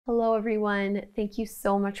Hello everyone, thank you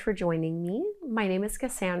so much for joining me. My name is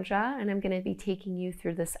Kassandra and I'm going to be taking you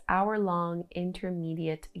through this hour-long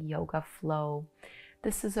intermediate yoga flow.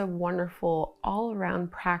 This is a wonderful all-around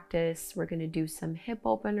practice. We're going to do some hip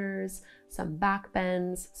openers, some back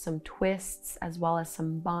bends, some twists, as well as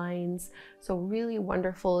some binds. So really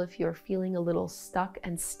wonderful if you're feeling a little stuck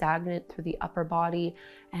and stagnant through the upper body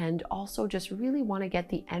and also just really want to get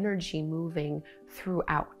the energy moving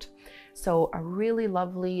throughout. So a really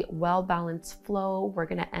lovely, well-balanced flow. We're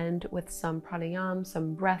going to end with some pranayama,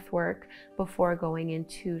 some breath work before going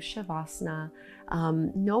into shavasana.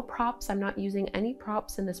 No props. I'm not using any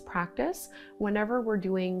props in this practice. Whenever we're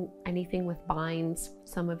doing anything with binds,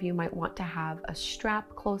 some of you might want to have a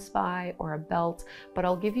strap close by or a belt, but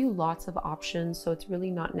I'll give you lots of options, so it's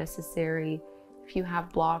really not necessary. If you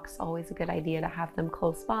have blocks, always a good idea to have them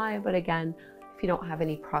close by, but again, if you don't have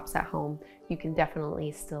any props at home, you can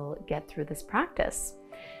definitely still get through this practice.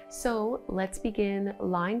 So let's begin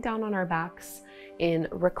lying down on our backs in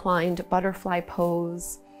reclined butterfly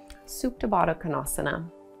pose, Supta Baddha Konasana.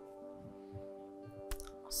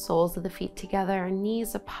 Soles of the feet together,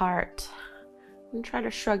 knees apart, and try to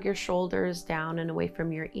shrug your shoulders down and away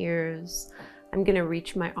from your ears. I'm going to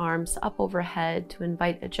reach my arms up overhead to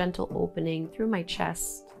invite a gentle opening through my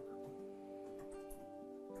chest.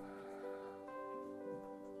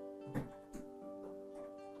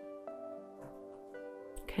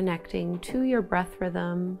 Connecting to your breath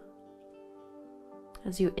rhythm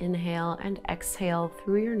as you inhale and exhale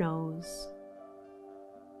through your nose.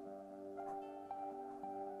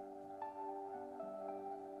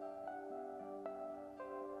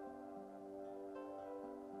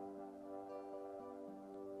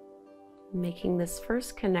 Making this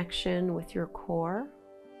first connection with your core.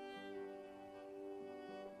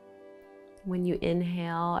 When you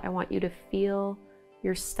inhale, I want you to feel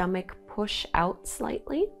your stomach push out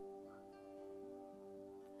slightly.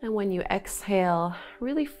 And when you exhale,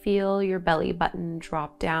 really feel your belly button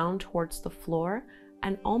drop down towards the floor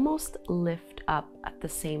and almost lift up at the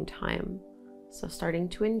same time. So starting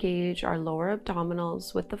to engage our lower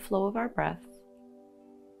abdominals with the flow of our breath.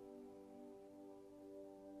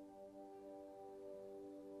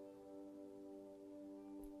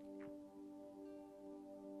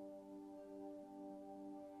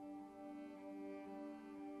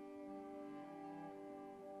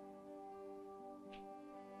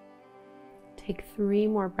 Take 3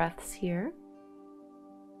 more breaths here.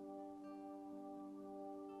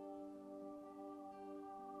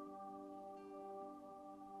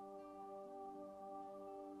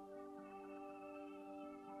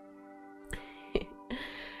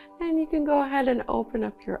 And you can go ahead and open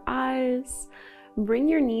up your eyes. Bring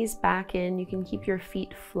your knees back in. You can keep your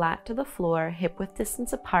feet flat to the floor, hip width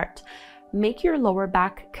distance apart. Make your lower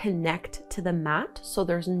back connect to the mat so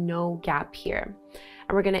there's no gap here.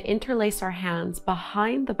 And we're going to interlace our hands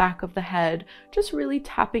behind the back of the head, just really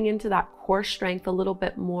tapping into that core strength a little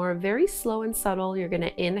bit more. Very slow and subtle. You're going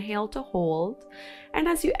to inhale to hold. And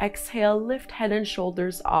as you exhale, lift head and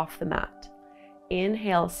shoulders off the mat.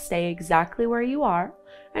 Inhale, stay exactly where you are.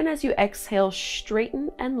 And as you exhale,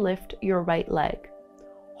 straighten and lift your right leg.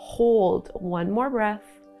 Hold 1 more breath.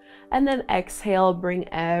 And then exhale, bring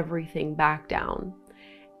everything back down.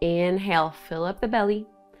 Inhale, fill up the belly.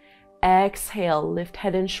 Exhale, lift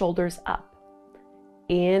head and shoulders up.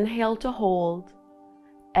 Inhale to hold.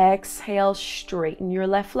 Exhale, straighten your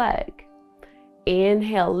left leg.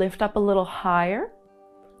 Inhale, lift up a little higher.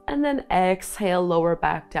 And then exhale, lower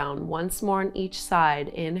back down. Once more on each side.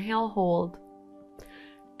 Inhale, hold.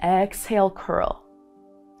 Exhale, curl.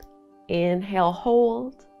 Inhale,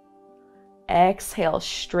 hold. Exhale,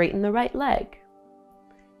 straighten the right leg.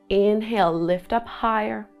 Inhale, lift up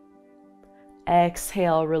higher.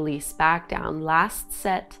 Exhale, release back down. Last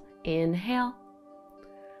set. Inhale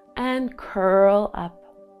and curl up.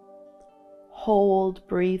 Hold,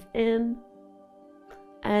 breathe in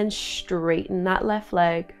and straighten that left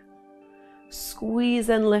leg. Squeeze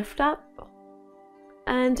and lift up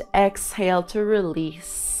and exhale to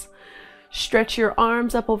release. Stretch your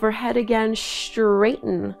arms up overhead again.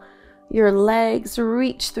 Straighten your legs,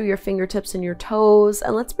 reach through your fingertips and your toes,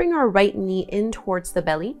 and let's bring our right knee in towards the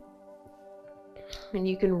belly. And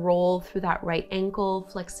you can roll through that right ankle,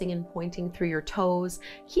 flexing and pointing through your toes.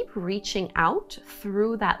 Keep reaching out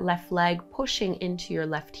through that left leg, pushing into your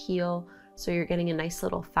left heel, so you're getting a nice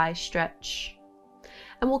little thigh stretch.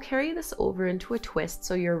 And we'll carry this over into a twist,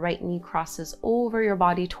 so your right knee crosses over your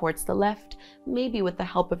body towards the left, maybe with the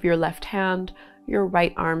help of your left hand. Your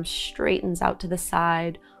right arm straightens out to the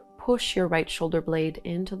side. Push your right shoulder blade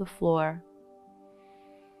into the floor.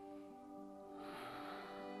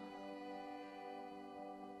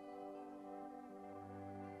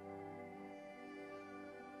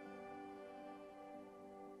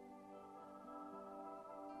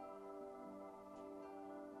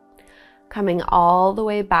 Coming all the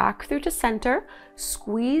way back through to center,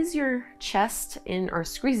 squeeze your chest in, or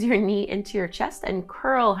squeeze your knee into your chest and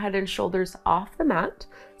curl head and shoulders off the mat.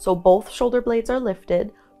 So both shoulder blades are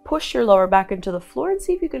lifted. Push your lower back into the floor and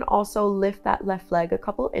see if you can also lift that left leg a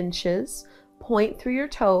couple inches. Point through your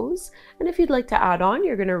toes. And if you'd like to add on,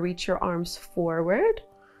 you're going to reach your arms forward.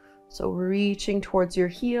 So reaching towards your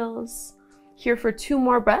heels. Here for 2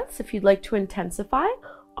 more breaths. If you'd like to intensify,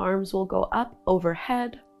 arms will go up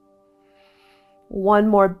overhead. 1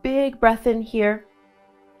 more big breath in here.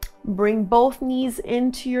 Bring both knees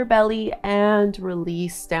into your belly and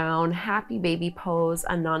release down. Happy baby pose,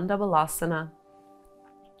 Ananda Balasana.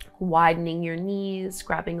 Widening your knees,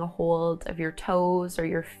 grabbing a hold of your toes or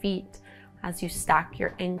your feet as you stack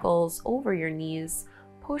your ankles over your knees.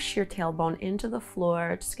 Push your tailbone into the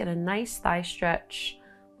floor. Just get a nice thigh stretch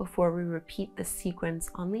before we repeat the sequence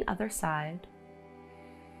on the other side.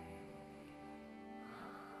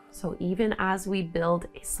 So even as we build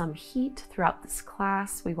some heat throughout this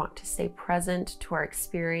class, we want to stay present to our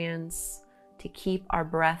experience, to keep our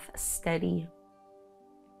breath steady.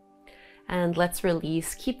 And let's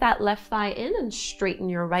release. Keep that left thigh in and straighten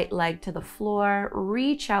your right leg to the floor.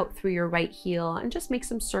 Reach out through your right heel and just make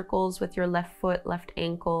some circles with your left foot, left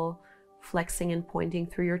ankle, flexing and pointing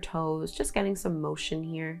through your toes, just getting some motion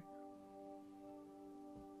here.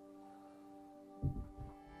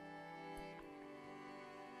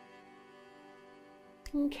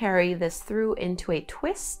 And carry this through into a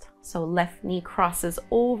twist. So left knee crosses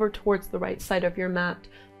over towards the right side of your mat.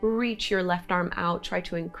 Reach your left arm out. Try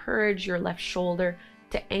to encourage your left shoulder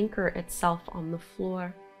to anchor itself on the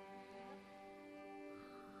floor.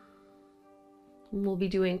 And we'll be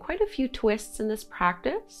doing quite a few twists in this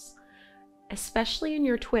practice. Especially in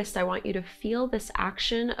your twist, I want you to feel this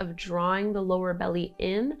action of drawing the lower belly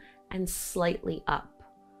in and slightly up.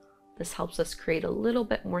 This helps us create a little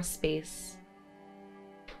bit more space.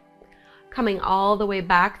 Coming all the way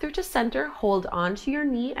back through to center, hold onto your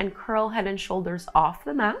knee and curl head and shoulders off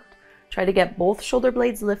the mat. Try to get both shoulder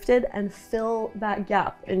blades lifted and fill that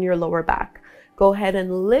gap in your lower back. Go ahead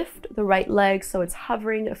and lift the right leg so it's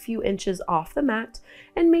hovering a few inches off the mat.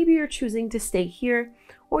 And maybe you're choosing to stay here,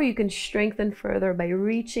 or you can strengthen further by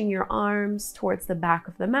reaching your arms towards the back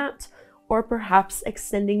of the mat, or perhaps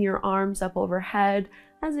extending your arms up overhead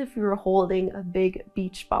as if you were holding a big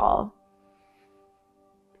beach ball.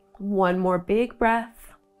 1 more big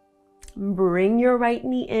breath. Bring your right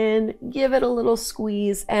knee in, give it a little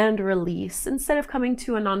squeeze and release. Instead of coming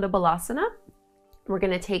to Ananda Balasana, we're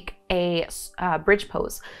going to take a bridge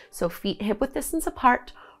pose. So feet hip width distance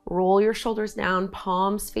apart, roll your shoulders down,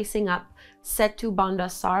 palms facing up, Setu Bandha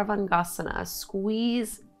Sarvangasana.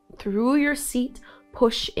 Squeeze through your seat,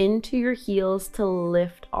 push into your heels to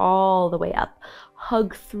lift all the way up.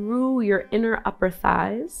 Hug through your inner upper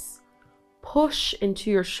thighs. Push into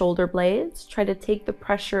your shoulder blades. Try to take the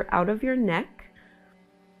pressure out of your neck.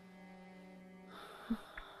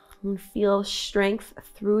 And feel strength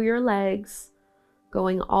through your legs,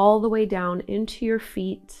 going all the way down into your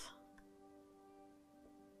feet.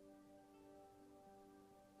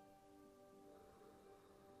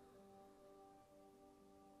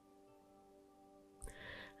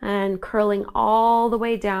 And curling all the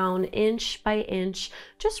way down inch by inch.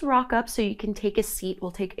 Just rock up so you can take a seat. We'll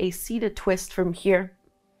take a seated twist from here.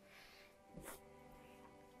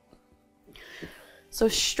 So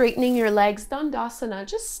straightening your legs, Dandasana,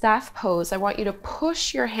 just staff pose. I want you to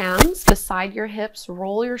push your hands beside your hips,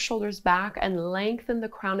 roll your shoulders back and lengthen the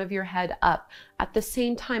crown of your head up. At the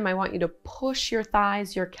same time, I want you to push your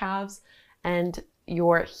thighs, your calves, and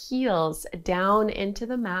your heels down into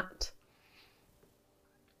the mat.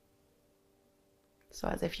 So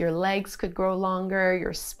as if your legs could grow longer,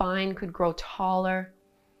 your spine could grow taller.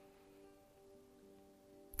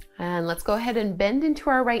 And let's go ahead and bend into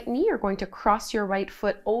our right knee. You're going to cross your right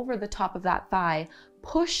foot over the top of that thigh.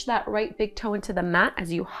 Push that right big toe into the mat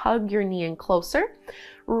as you hug your knee in closer.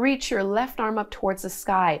 Reach your left arm up towards the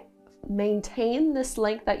sky. Maintain this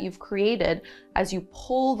length that you've created as you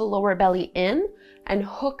pull the lower belly in and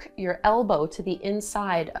hook your elbow to the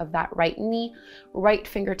inside of that right knee. Right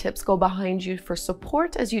fingertips go behind you for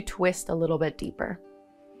support as you twist a little bit deeper.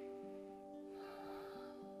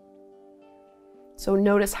 So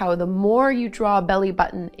notice how the more you draw a belly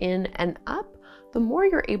button in and up, the more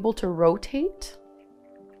you're able to rotate.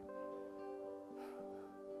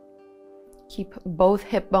 Keep both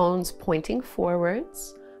hip bones pointing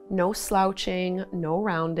forwards. No slouching, no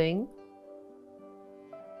rounding.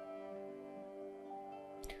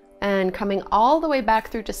 And coming all the way back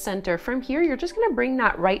through to center. From here, you're just going to bring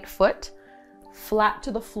that right foot flat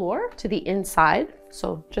to the floor, to the inside.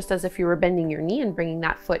 So just as if you were bending your knee and bringing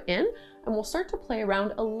that foot in. and we'll start to play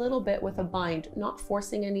around a little bit with a bind, not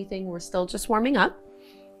forcing anything. We're still just warming up.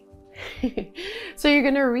 So you're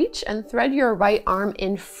going to reach and thread your right arm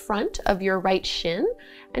in front of your right shin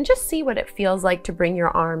and just see what it feels like to bring your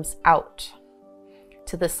arms out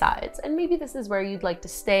to the sides. And maybe this is where you'd like to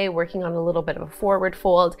stay, working on a little bit of a forward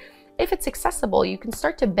fold. If it's accessible, you can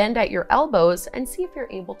start to bend at your elbows and see if you're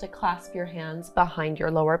able to clasp your hands behind your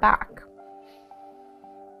lower back.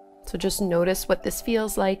 So just notice what this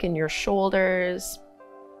feels like in your shoulders,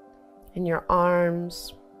 in your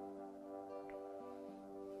arms.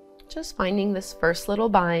 Just finding this first little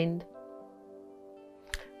bind.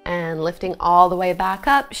 And lifting all the way back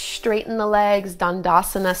up, straighten the legs,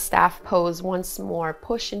 Dandasana staff pose once more.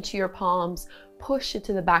 Push into your palms, push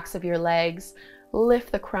into the backs of your legs,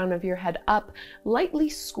 lift the crown of your head up, lightly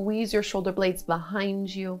squeeze your shoulder blades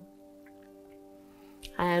behind you.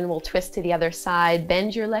 And we'll twist to the other side,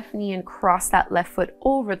 bend your left knee and cross that left foot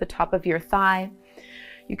over the top of your thigh.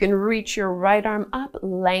 You can reach your right arm up,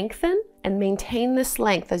 lengthen, and maintain this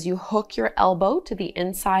length as you hook your elbow to the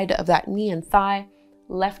inside of that knee and thigh.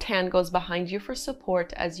 Left hand goes behind you for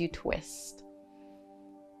support as you twist.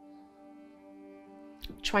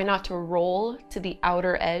 Try not to roll to the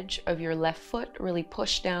outer edge of your left foot. Really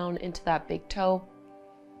push down into that big toe.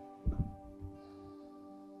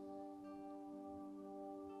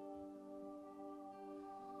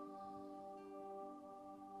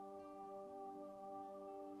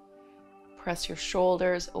 Press your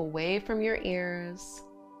shoulders away from your ears.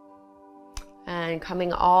 And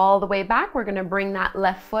coming all the way back, we're going to bring that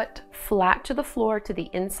left foot flat to the floor to the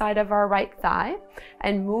inside of our right thigh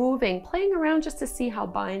and moving, playing around just to see how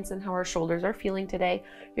binds and how our shoulders are feeling today.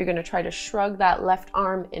 You're going to try to shrug that left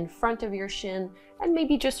arm in front of your shin and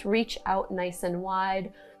maybe just reach out nice and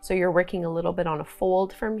wide. So you're working a little bit on a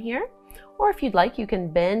fold from here. Or if you'd like, you can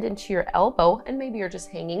bend into your elbow and maybe you're just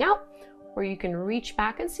hanging out, or you can reach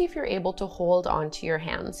back and see if you're able to hold onto your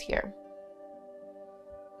hands here.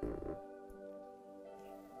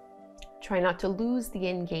 Try not to lose the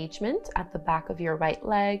engagement at the back of your right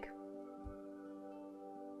leg.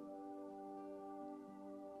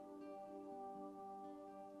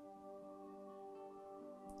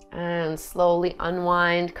 And slowly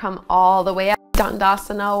unwind, come all the way up.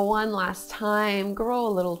 Dandasana one last time, grow a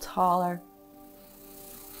little taller.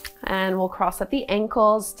 And we'll cross at the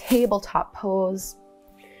ankles, tabletop pose.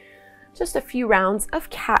 Just a few rounds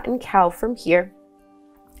of cat and cow from here.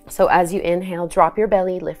 So as you inhale, drop your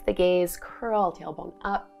belly, lift the gaze, curl tailbone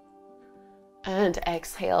up. And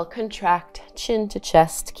exhale, contract, chin to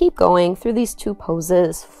chest. Keep going through these two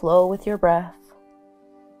poses. Flow with your breath.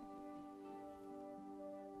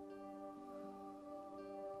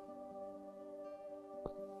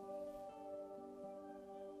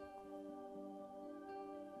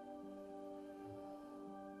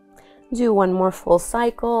 Do one more full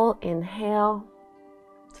cycle. Inhale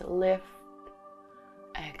to lift.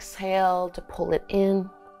 Exhale to pull it in.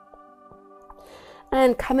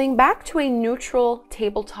 And coming back to a neutral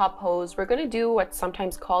tabletop pose, we're going to do what's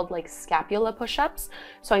sometimes called like scapula push-ups.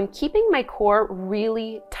 So I'm keeping my core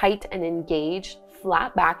really tight and engaged,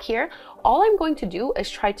 flat back here. All I'm going to do is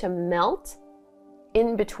try to melt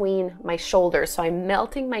in between my shoulders. So I'm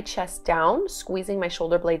melting my chest down, squeezing my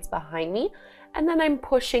shoulder blades behind me, and then I'm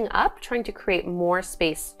pushing up, trying to create more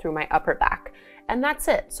space through my upper back. And that's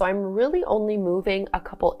it. So I'm really only moving a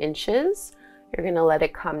couple inches. You're going to let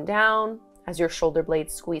it come down as your shoulder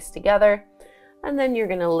blades squeeze together. And then you're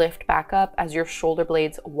going to lift back up as your shoulder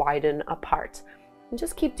blades widen apart. And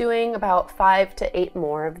just keep doing about 5 to 8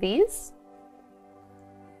 more of these.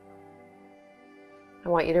 I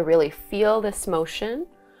want you to really feel this motion.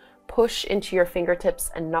 Push into your fingertips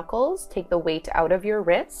and knuckles. Take the weight out of your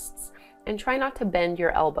wrists and try not to bend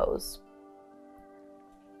your elbows.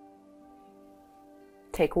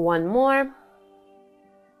 Take one more.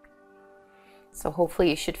 So hopefully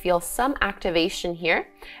you should feel some activation here.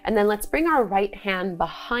 And then let's bring our right hand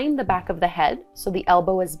behind the back of the head so the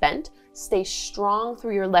elbow is bent. Stay strong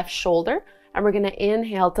through your left shoulder. And we're going to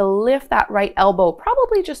inhale to lift that right elbow,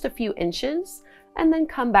 probably just a few inches, and then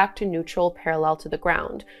come back to neutral parallel to the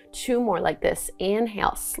ground. 2 more like this.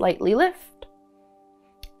 Inhale, slightly lift.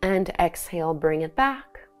 And exhale, bring it back.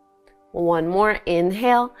 1 more,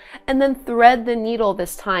 inhale, and then thread the needle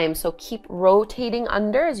this time. So keep rotating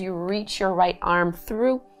under as you reach your right arm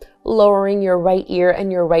through, lowering your right ear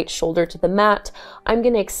and your right shoulder to the mat. I'm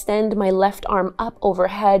going to extend my left arm up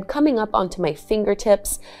overhead, coming up onto my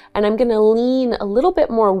fingertips, and I'm going to lean a little bit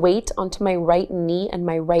more weight onto my right knee and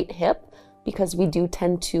my right hip, because we do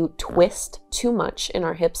tend to twist too much in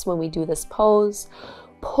our hips when we do this pose.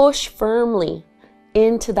 Push firmly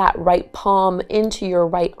into that right palm, into your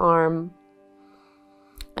right arm.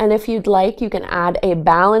 And if you'd like, you can add a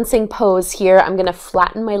balancing pose here. I'm going to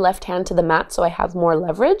flatten my left hand to the mat so I have more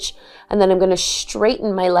leverage. And then I'm going to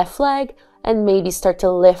straighten my left leg and maybe start to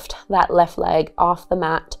lift that left leg off the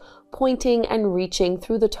mat, pointing and reaching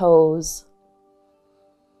through the toes.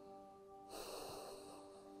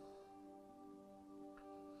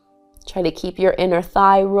 Try to keep your inner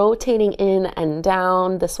thigh rotating in and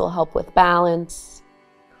down. This will help with balance.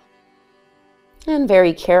 And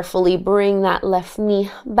very carefully bring that left knee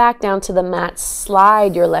back down to the mat.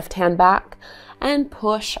 Slide your left hand back and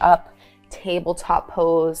push up, tabletop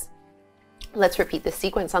pose. Let's repeat the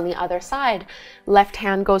sequence on the other side. Left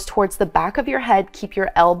hand goes towards the back of your head. Keep your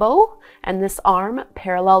elbow and this arm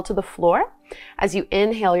parallel to the floor. As you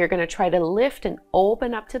inhale, you're going to try to lift and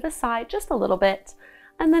open up to the side just a little bit.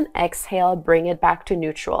 And then exhale, bring it back to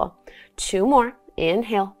neutral. 2 more.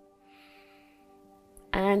 Inhale.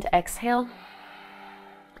 And exhale.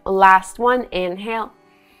 Last one. Inhale.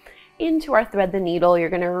 Into our thread the needle, you're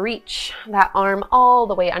going to reach that arm all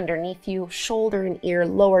the way underneath you, shoulder and ear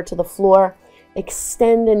lower to the floor.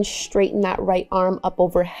 Extend and straighten that right arm up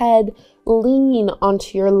overhead. Lean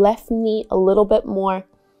onto your left knee a little bit more.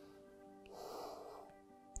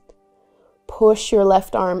 Push your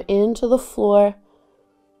left arm into the floor.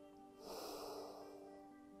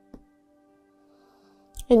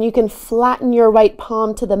 And you can flatten your right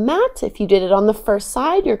palm to the mat. If you did it on the first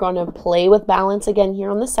side, you're going to play with balance again here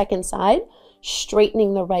on the second side,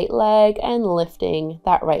 straightening the right leg and lifting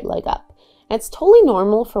that right leg up. And it's totally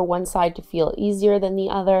normal for one side to feel easier than the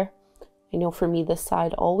other. I know for me, this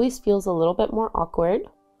side always feels a little bit more awkward.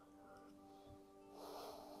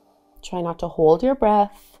 Try not to hold your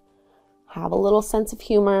breath. Have a little sense of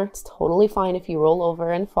humor. It's totally fine if you roll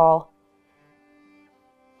over and fall.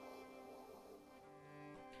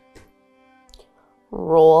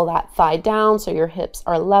 Roll that thigh down so your hips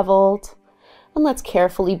are leveled. And let's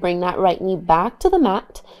carefully bring that right knee back to the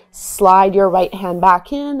mat. Slide your right hand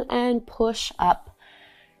back in and push up.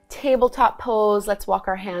 Tabletop pose. Let's walk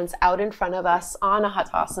our hands out in front of us,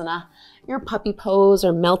 Anahatasana, your puppy pose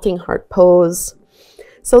or melting heart pose.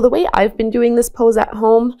 So the way I've been doing this pose at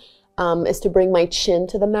home is to bring my chin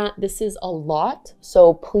to the mat. This is a lot,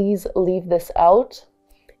 so please leave this out.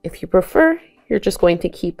 If you prefer, you're just going to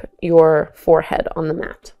keep your forehead on the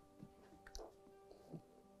mat.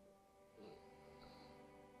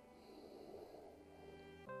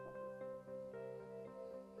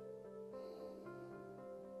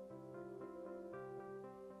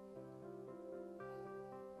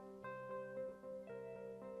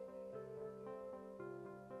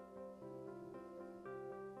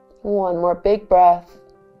 One more big breath.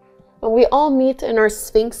 And we all meet in our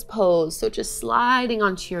Sphinx pose. So just sliding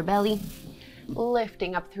onto your belly,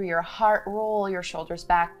 lifting up through your heart, roll your shoulders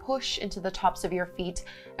back, push into the tops of your feet,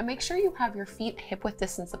 and make sure you have your feet hip-width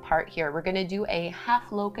distance apart here. We're gonna do a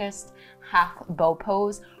half locust, half bow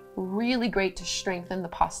pose. Really great to strengthen the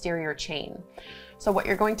posterior chain. So what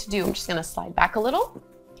you're going to do, I'm just gonna slide back a little.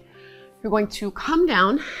 You're going to come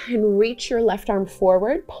down and reach your left arm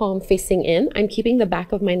forward, palm facing in. I'm keeping the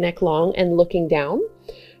back of my neck long and looking down.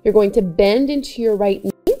 You're going to bend into your right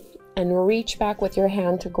knee and reach back with your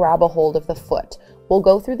hand to grab a hold of the foot. We'll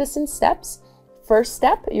go through this in steps. First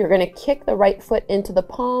step, you're going to kick the right foot into the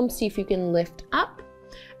palm, see if you can lift up,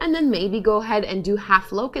 and then maybe go ahead and do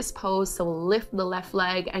half locust pose. So lift the left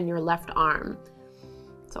leg and your left arm.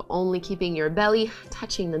 So only keeping your belly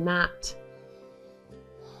touching the mat.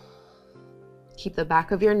 Keep the back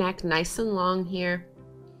of your neck nice and long here.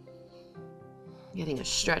 Getting a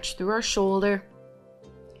stretch through our shoulder.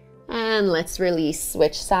 And let's release,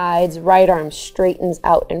 switch sides. Right arm straightens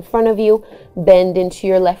out in front of you. Bend into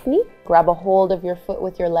your left knee. Grab a hold of your foot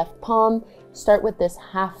with your left palm. Start with this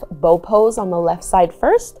half bow pose on the left side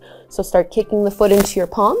first. So start kicking the foot into your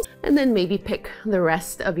palm. And then maybe pick the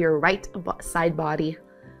rest of your right side body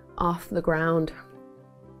off the ground.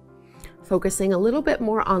 Focusing a little bit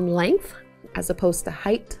more on length as opposed to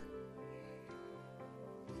height.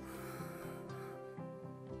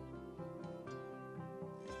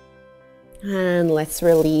 And let's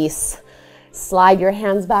release. Slide your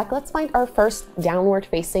hands back. Let's find our first downward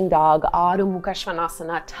facing dog, Adho Mukha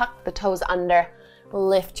Svanasana. Tuck the toes under,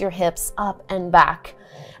 lift your hips up and back.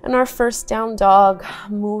 And our first down dog,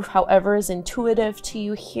 move however is intuitive to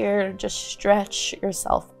you here. Just stretch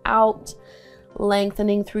yourself out,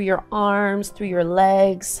 lengthening through your arms, through your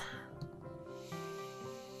legs.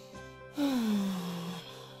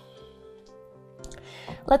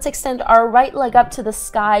 Let's extend our right leg up to the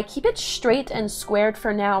sky. Keep it straight and squared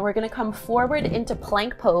for now. We're going to come forward into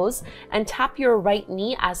plank pose and tap your right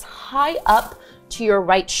knee as high up to your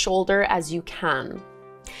right shoulder as you can.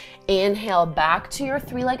 Inhale back to your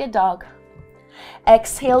three-legged dog.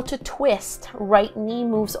 Exhale to twist. Right knee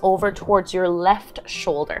moves over towards your left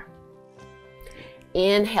shoulder.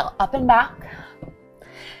 Inhale up and back.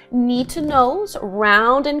 Knee to nose,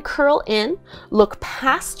 round and curl in. Look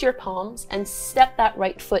past your palms and step that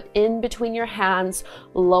right foot in between your hands.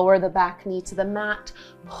 Lower the back knee to the mat.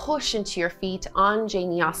 Push into your feet,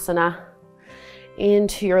 Anjaneyasana,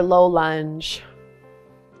 into your low lunge.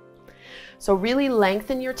 So really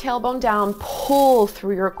lengthen your tailbone down, pull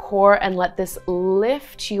through your core and let this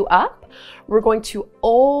lift you up. We're going to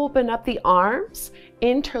open up the arms,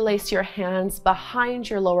 interlace your hands behind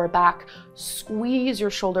your lower back, squeeze your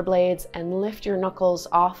shoulder blades and lift your knuckles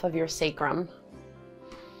off of your sacrum.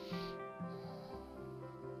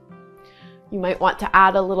 You might want to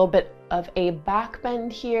add a little bit of a back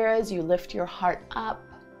bend here as you lift your heart up.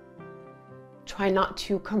 Try not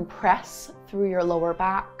to compress through your lower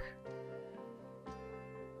back.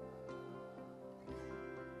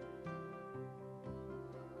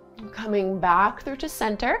 Coming back through to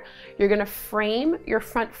center, you're going to frame your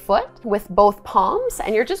front foot with both palms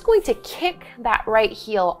and you're just going to kick that right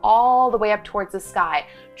heel all the way up towards the sky.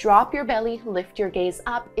 Drop your belly, lift your gaze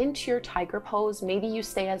up into your tiger pose. Maybe you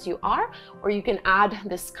stay as you are, or you can add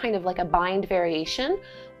this kind of like a bind variation.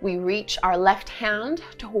 We reach our left hand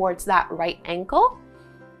towards that right ankle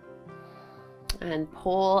and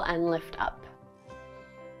pull and lift up.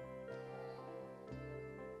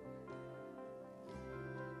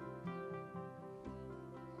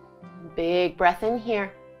 Big breath in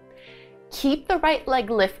here. Keep the right leg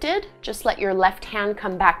lifted. Just let your left hand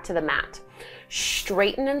come back to the mat.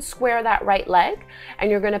 Straighten and square that right leg,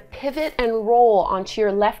 and you're going to pivot and roll onto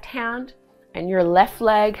your left hand and your left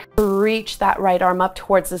leg. Reach that right arm up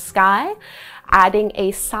towards the sky, adding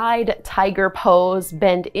a side tiger pose.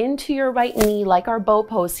 Bend into your right knee like our bow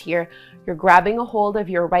pose here. You're grabbing a hold of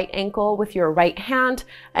your right ankle with your right hand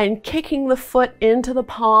and kicking the foot into the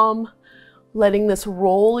palm, letting this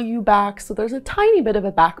roll you back. So there's a tiny bit of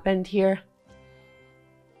a back bend here.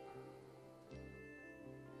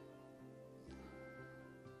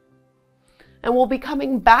 And we'll be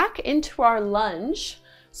coming back into our lunge.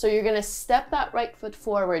 So you're going to step that right foot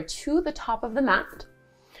forward to the top of the mat.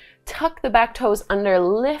 Tuck the back toes under,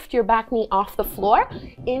 lift your back knee off the floor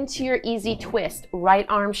into your easy twist. Right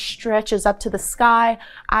arm stretches up to the sky.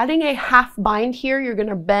 Adding a half bind here, you're going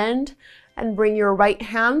to bend and bring your right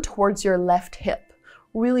hand towards your left hip.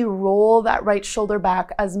 Really roll that right shoulder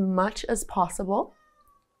back as much as possible.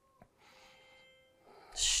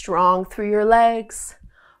 Strong through your legs.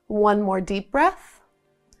 One more deep breath.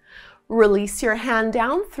 Release your hand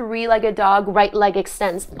down, three-legged dog, right leg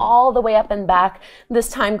extends all the way up and back. This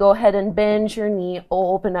time go ahead and bend your knee,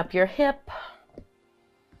 open up your hip.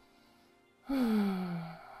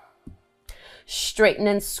 Straighten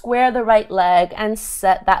and square the right leg and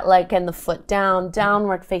set that leg and the foot down,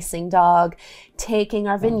 downward facing dog. Taking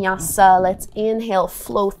our vinyasa, let's inhale,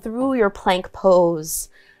 flow through your plank pose.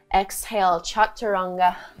 Exhale,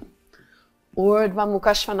 chaturanga. Urdhva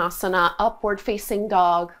Mukha Svanasana, upward facing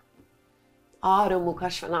dog. Adho Mukha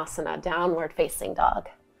Svanasana, downward facing dog.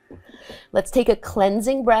 Let's take a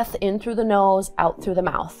cleansing breath in through the nose, out through the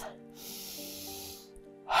mouth.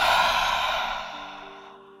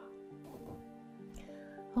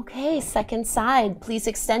 Okay, second side. Please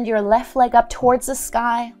extend your left leg up towards the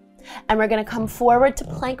sky. And we're going to come forward to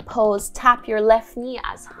plank pose. Tap your left knee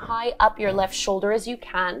as high up your left shoulder as you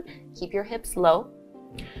can. Keep your hips low.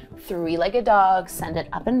 Three-legged dog, send it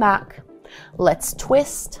up and back. Let's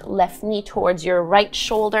twist, left knee towards your right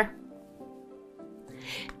shoulder.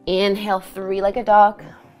 Inhale, three-legged dog.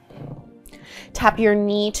 Tap your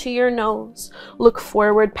knee to your nose. Look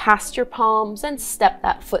forward past your palms and step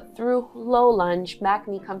that foot through. Low lunge, back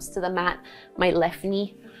knee comes to the mat. My left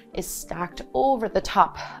knee is stacked over the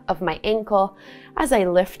top of my ankle as I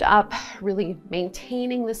lift up, really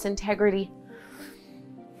maintaining this integrity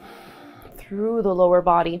through the lower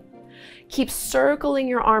body. Keep circling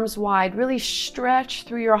your arms wide. Really stretch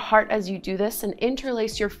through your heart as you do this and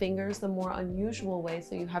interlace your fingers the more unusual way.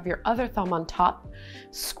 So you have your other thumb on top.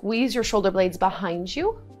 Squeeze your shoulder blades behind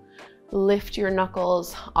you. Lift your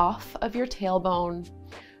knuckles off of your tailbone.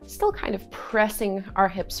 Still kind of pressing our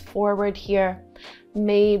hips forward here.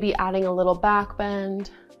 Maybe adding a little back bend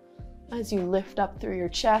as you lift up through your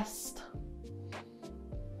chest.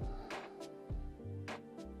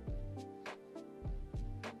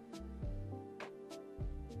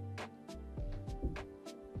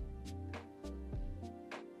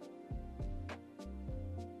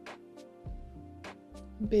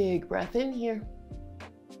 Big breath in here.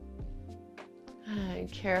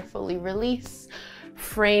 And carefully release.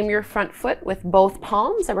 Frame your front foot with both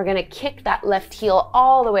palms, and we're gonna kick that left heel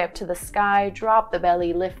all the way up to the sky. Drop the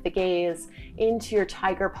belly, lift the gaze into your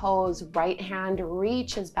tiger pose. Right hand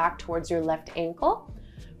reaches back towards your left ankle.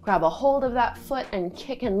 Grab a hold of that foot and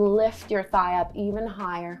kick and lift your thigh up even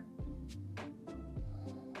higher.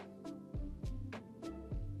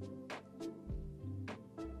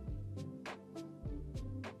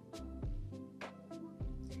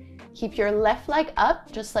 Keep your left leg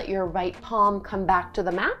up, just let your right palm come back to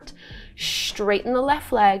the mat. Straighten the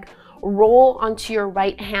left leg, roll onto your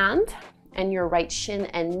right hand and your right shin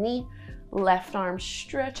and knee. Left arm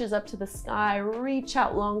stretches up to the sky, reach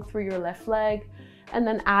out long through your left leg, and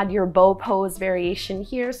then add your bow pose variation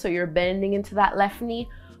here. So you're bending into that left knee,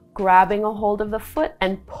 grabbing a hold of the foot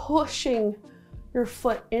and pushing your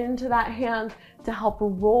foot into that hand to help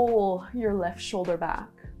roll your left shoulder back.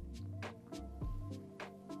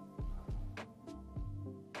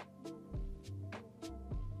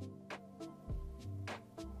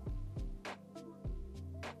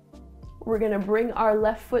 We're gonna bring our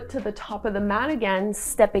left foot to the top of the mat again,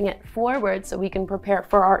 stepping it forward so we can prepare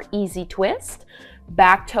for our easy twist.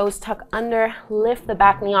 Back toes tuck under, lift the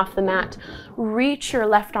back knee off the mat, reach your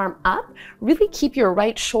left arm up, really keep your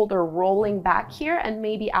right shoulder rolling back here and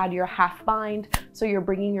maybe add your half bind. So you're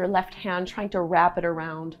bringing your left hand, trying to wrap it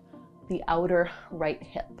around the outer right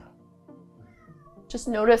hip. Just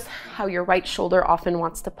notice how your right shoulder often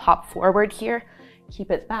wants to pop forward here.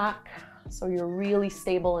 Keep it back. So you're really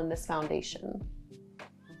stable in this foundation.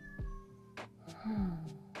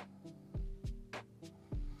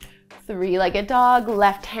 Three-legged dog,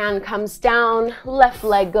 left hand comes down, left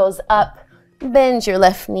leg goes up, bend your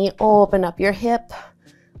left knee, open up your hip,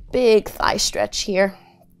 big thigh stretch here.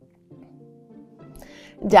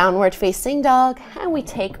 Downward facing dog, and we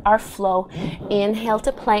take our flow. Inhale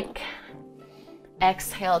to plank,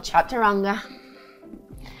 exhale chaturanga,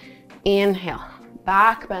 inhale,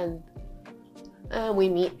 back bend. And we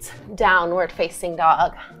meet downward facing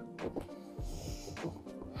dog.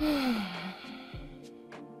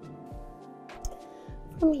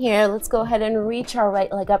 From here, let's go ahead and reach our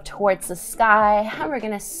right leg up towards the sky. And we're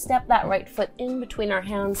gonna step that right foot in between our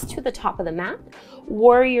hands to the top of the mat.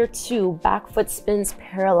 Warrior two, back foot spins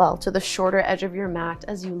parallel to the shorter edge of your mat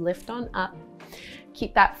as you lift on up.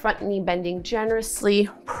 Keep that front knee bending generously,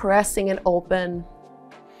 pressing it open.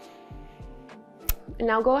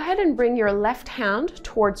 Now go ahead and bring your left hand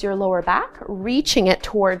towards your lower back, reaching it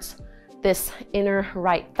towards this inner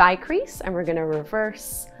right thigh crease, and we're gonna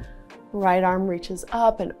reverse. Right arm reaches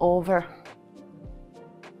up and over.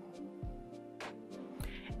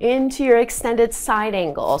 Into your extended side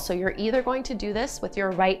angle. So you're either going to do this with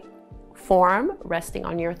your right forearm resting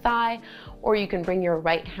on your thigh, or you can bring your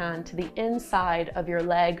right hand to the inside of your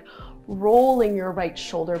leg, rolling your right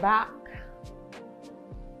shoulder back.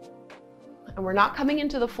 And we're not coming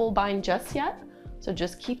into the full bind just yet. So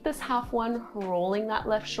just keep this half one, rolling that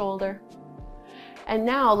left shoulder. And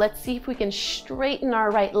now let's see if we can straighten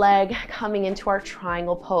our right leg coming into our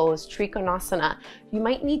triangle pose, Trikonasana. You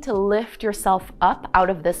might need to lift yourself up out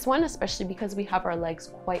of this one, especially because we have our legs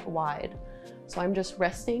quite wide. So I'm just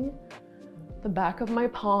resting the back of my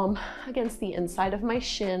palm against the inside of my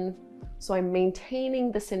shin. So I'm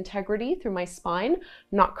maintaining this integrity through my spine,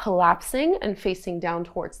 not collapsing and facing down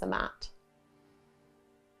towards the mat.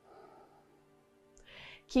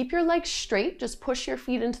 Keep your legs straight, just push your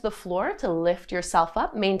feet into the floor to lift yourself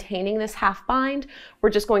up, maintaining this half bind. We're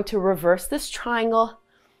just going to reverse this triangle,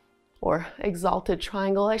 or exalted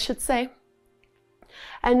triangle, I should say.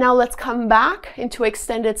 And now let's come back into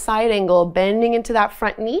extended side angle, bending into that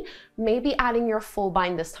front knee, maybe adding your full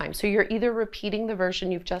bind this time. So you're either repeating the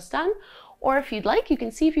version you've just done, or if you'd like, you can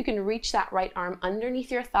see if you can reach that right arm underneath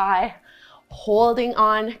your thigh, holding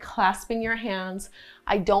on, clasping your hands.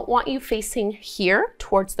 I don't want you facing here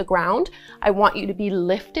towards the ground. I want you to be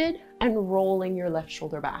lifted and rolling your left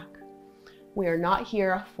shoulder back. We are not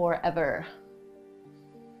here forever.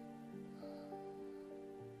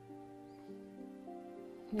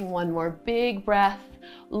 One more big breath.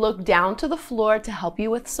 Look down to the floor to help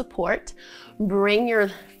you with support. Bring your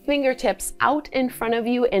fingertips out in front of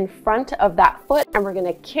you, in front of that foot, and we're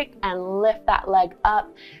gonna kick and lift that leg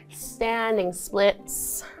up. Standing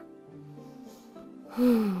splits.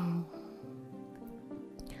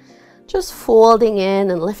 Just folding in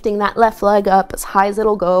and lifting that left leg up as high as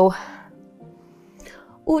it'll go.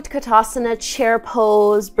 Utkatasana, chair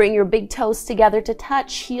pose. Bring your big toes together to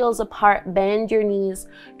touch, heels apart, bend your knees,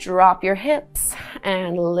 drop your hips,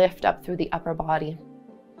 and lift up through the upper body.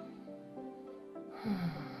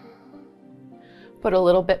 Put a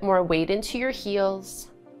little bit more weight into your heels.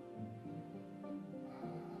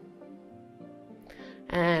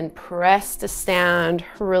 And press to stand,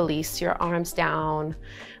 release your arms down.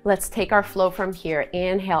 Let's take our flow from here.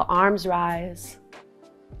 Inhale, arms rise.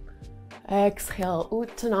 Exhale,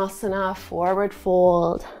 Uttanasana, forward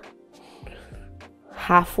fold.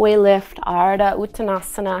 Halfway lift, Ardha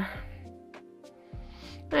Uttanasana.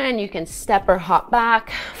 And you can step or hop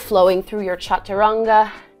back, flowing through your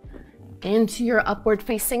Chaturanga into your upward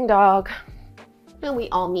facing dog. And we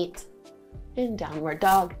all meet in downward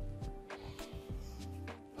dog.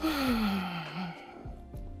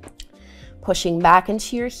 Pushing back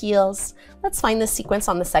into your heels. Let's find the sequence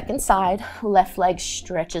on the second side. Left leg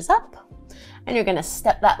stretches up. And you're gonna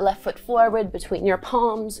step that left foot forward between your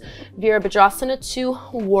palms. Virabhadrasana 2,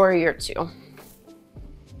 Warrior 2.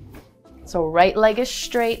 So right leg is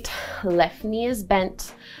straight, left knee is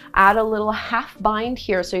bent. Add a little half bind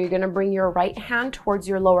here. So you're gonna bring your right hand towards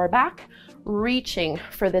your lower back, reaching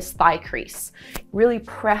for this thigh crease. Really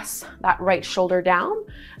press that right shoulder down,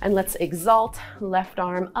 and let's exalt. Left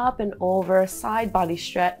arm up and over, side body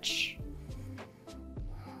stretch.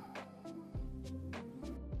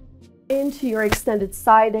 Into your extended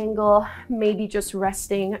side angle, maybe just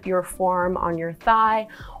resting your forearm on your thigh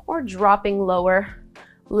or dropping lower.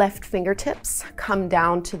 Left fingertips come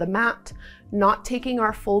down to the mat, not taking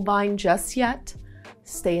our full bind just yet.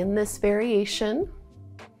 Stay in this variation.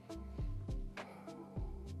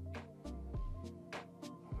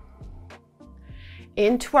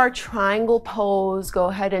 Into our triangle pose, go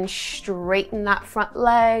ahead and straighten that front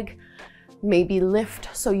leg. Maybe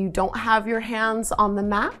lift so you don't have your hands on the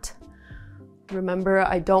mat. Remember,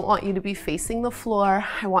 I don't want you to be facing the floor.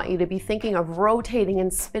 I want you to be thinking of rotating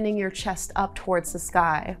and spinning your chest up towards the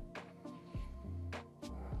sky.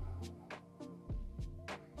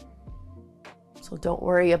 So don't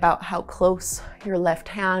worry about how close your left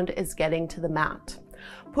hand is getting to the mat.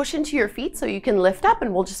 Push into your feet so you can lift up,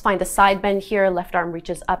 and we'll just find a side bend here. Left arm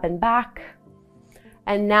reaches up and back.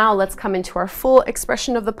 And now let's come into our full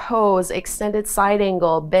expression of the pose. Extended side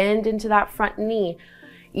angle, bend into that front knee.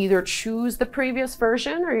 Either choose the previous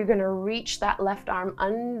version, or you're gonna reach that left arm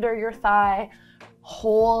under your thigh,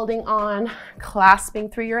 holding on, clasping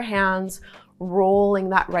through your hands, rolling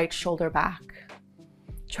that right shoulder back.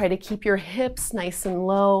 Try to keep your hips nice and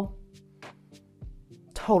low.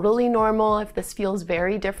 Totally normal if this feels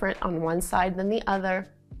very different on one side than the other.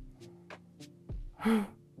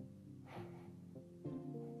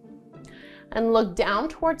 And look down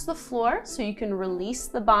towards the floor so you can release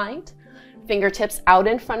the bind. Fingertips out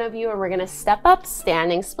in front of you, and we're gonna step up,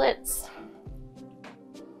 standing splits.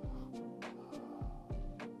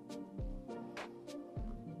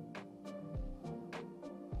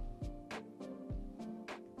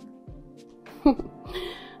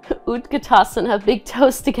 Utkatasana, big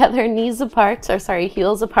toes together, knees apart, or sorry,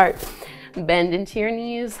 heels apart. Bend into your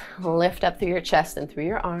knees, lift up through your chest and through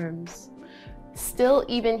your arms. Still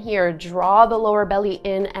even here, draw the lower belly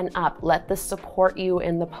in and up. Let this support you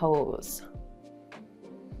in the pose.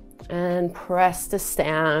 And press to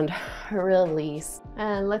stand, release.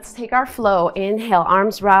 And let's take our flow. Inhale,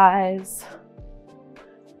 arms rise.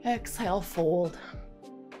 Exhale, fold.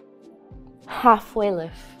 Halfway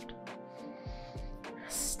lift.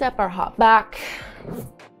 Step or hop back.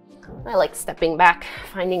 I like stepping back,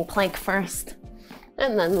 finding plank first,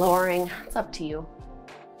 and then lowering. It's up to you.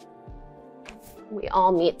 We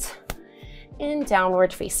all meet in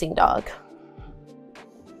downward facing dog.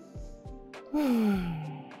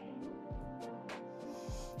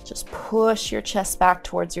 Just push your chest back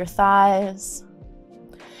towards your thighs.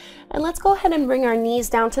 And let's go ahead and bring our knees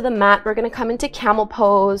down to the mat. We're gonna come into camel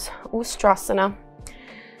pose, Ustrasana.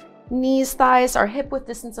 Knees, thighs are hip width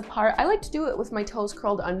distance apart. I like to do it with my toes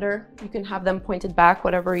curled under. You can have them pointed back,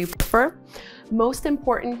 whatever you prefer. Most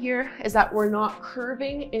important here is that we're not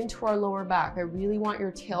curving into our lower back. I really want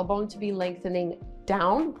your tailbone to be lengthening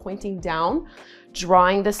down, pointing down,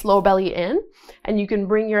 drawing this low belly in, and you can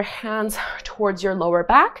bring your hands towards your lower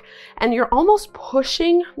back, and you're almost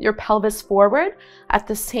pushing your pelvis forward at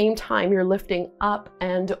the same time you're lifting up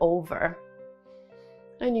and over.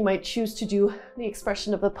 And you might choose to do the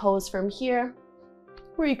expression of the pose from here,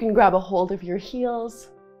 where you can grab a hold of your heels,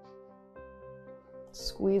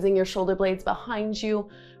 squeezing your shoulder blades behind you.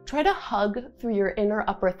 Try to hug through your inner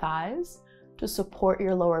upper thighs to support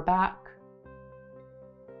your lower back.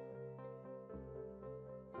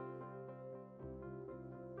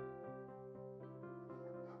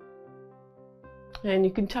 And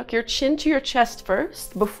you can tuck your chin to your chest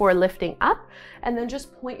first before lifting up, and then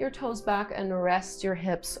just point your toes back and rest your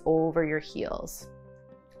hips over your heels.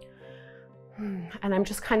 And I'm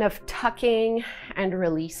just kind of tucking and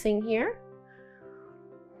releasing here.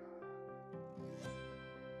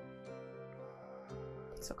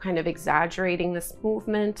 So kind of exaggerating this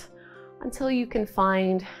movement until you can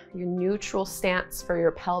find your neutral stance for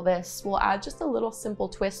your pelvis. We'll add just a little simple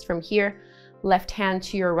twist from here. Left hand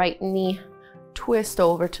to your right knee, twist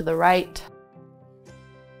over to the right.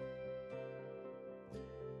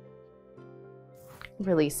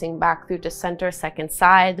 Releasing back through to center, second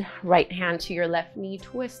side. Right hand to your left knee,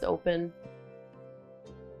 twist open.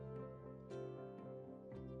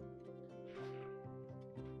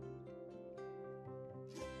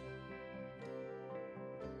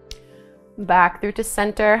 Back through to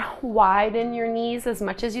center, widen your knees as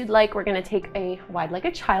much as you'd like. We're gonna take a wide like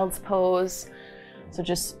a child's pose. So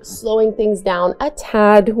just slowing things down a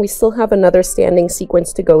tad. We still have another standing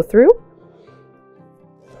sequence to go through.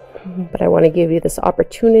 But I wanna give you this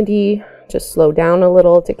opportunity to slow down a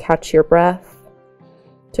little, to catch your breath,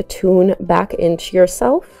 to tune back into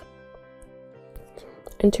yourself,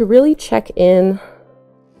 and to really check in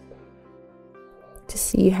to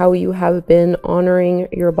see how you have been honoring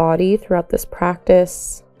your body throughout this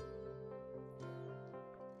practice.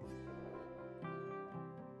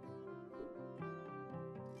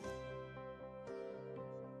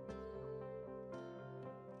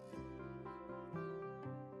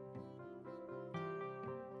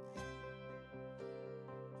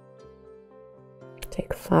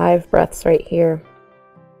 Take 5 breaths right here.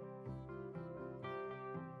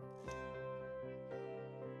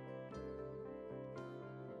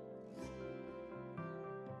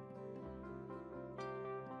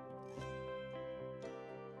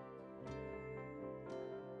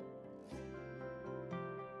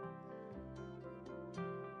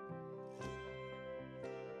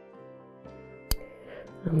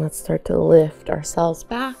 And let's start to lift ourselves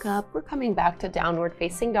back up. We're coming back to downward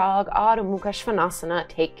facing dog, Adho Mukha Svanasana.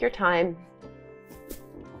 Take your time.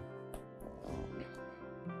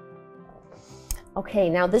 Okay,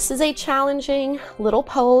 now this is a challenging little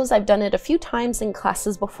pose. I've done it a few times in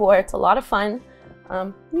classes before. It's a lot of fun.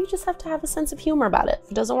 You just have to have a sense of humor about it.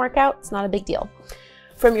 If it doesn't work out, it's not a big deal.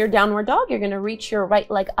 From your downward dog, you're gonna reach your right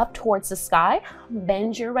leg up towards the sky,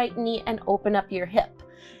 bend your right knee and open up your hip.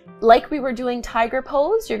 Like we were doing tiger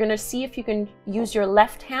pose, you're gonna see if you can use your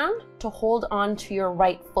left hand to hold on to your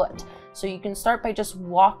right foot. So you can start by just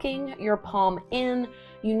walking your palm in.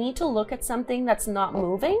 You need to look at something that's not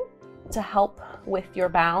moving to help with your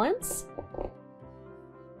balance.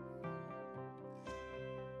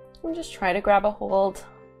 And just try to grab a hold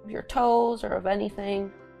of your toes or of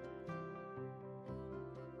anything.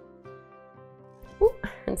 Ooh,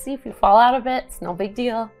 and see if you fall out of it, it's no big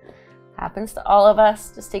deal. Happens to all of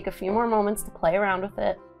us. Just take a few more moments to play around with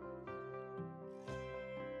it.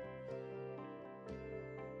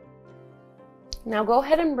 Now go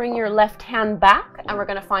ahead and bring your left hand back and we're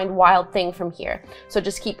gonna find wild thing from here. So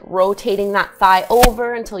just keep rotating that thigh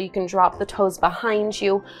over until you can drop the toes behind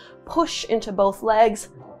you, push into both legs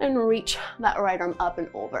and reach that right arm up and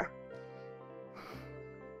over.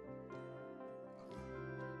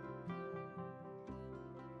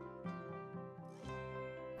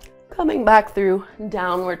 Coming back through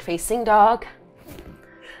downward facing dog.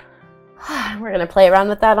 We're gonna play around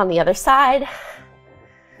with that on the other side.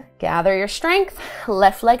 Gather your strength,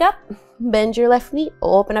 left leg up, bend your left knee,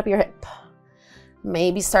 open up your hip.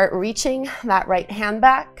 Maybe start reaching that right hand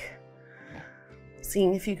back.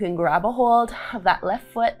 Seeing if you can grab a hold of that left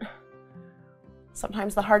foot.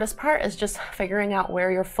 Sometimes the hardest part is just figuring out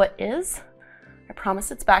where your foot is. I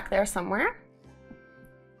promise it's back there somewhere.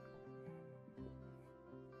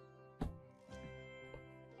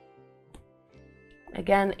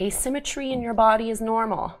 Again, asymmetry in your body is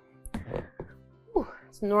normal.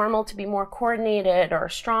 It's normal to be more coordinated or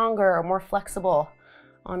stronger or more flexible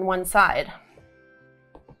on one side.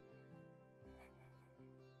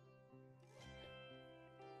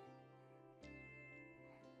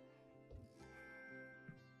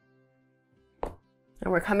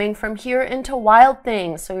 And we're coming from here into wild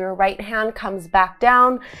thing. So your right hand comes back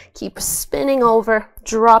down, keep spinning over,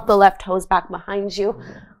 drop the left toes back behind you,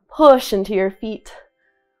 push into your feet.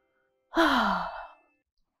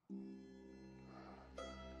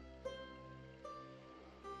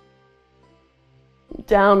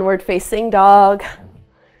 Downward facing dog.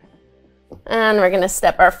 And we're gonna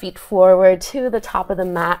step our feet forward to the top of the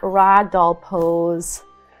mat, ragdoll pose.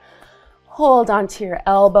 Hold onto your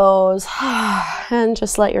elbows and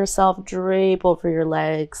just let yourself drape over your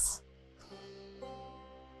legs.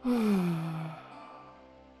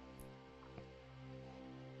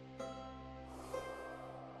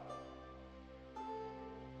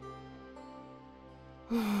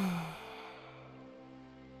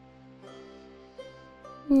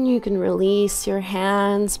 You can release your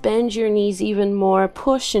hands, bend your knees even more,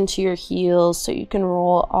 push into your heels so you can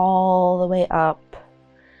roll all the way up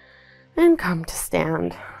and come to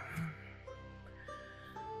stand.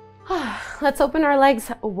 Let's open our legs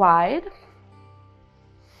wide.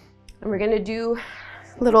 And we're going to do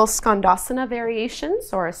little skandasana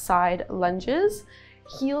variations or side lunges.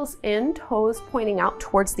 Heels in, toes pointing out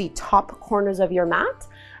towards the top corners of your mat.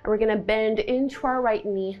 And we're going to bend into our right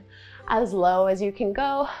knee as low as you can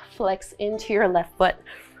go. Flex into your left foot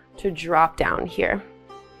to drop down here.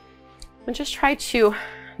 And just try to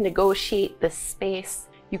negotiate the space.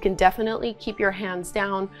 You can definitely keep your hands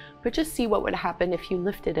down, but just see what would happen if you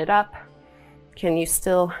lifted it up. Can you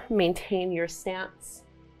still maintain your stance?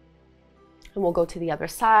 And we'll go to the other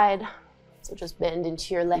side. So just bend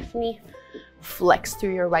into your left knee, flex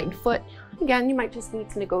through your right foot. Again, you might just need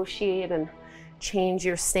to negotiate and change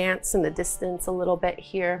your stance and the distance a little bit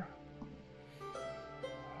here.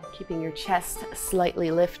 Keeping your chest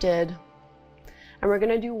slightly lifted. And we're going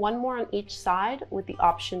to do one more on each side with the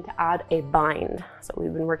option to add a bind. So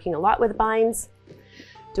we've been working a lot with binds.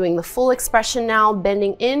 Doing the full expression now,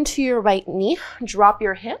 bending into your right knee, drop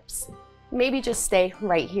your hips. Maybe just stay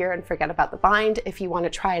right here and forget about the bind if you want to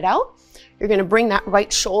try it out. You're going to bring that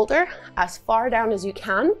right shoulder as far down as you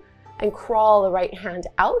can and crawl the right hand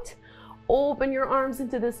out. Open your arms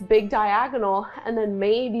into this big diagonal and then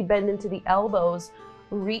maybe bend into the elbows.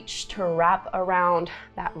 Reach to wrap around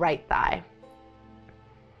that right thigh.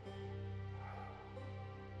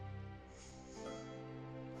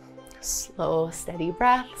 Slow, steady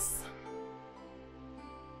breaths.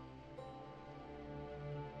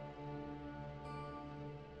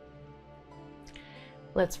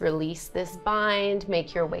 Let's release this bind.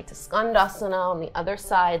 Make your way to skandasana on the other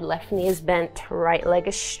side. Left knee is bent, right leg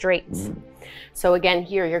is straight. So again,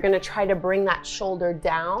 here, you're gonna try to bring that shoulder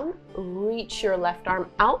down, reach your left arm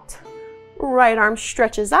out, right arm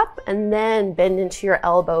stretches up, and then bend into your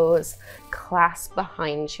elbows, clasp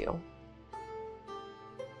behind you.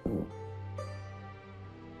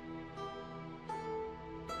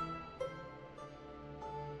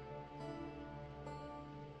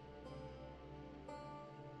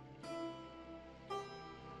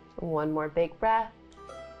 One more big breath.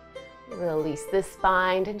 Release this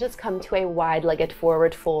bind and just come to a wide-legged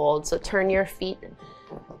forward fold. So turn your feet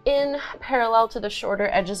in parallel to the shorter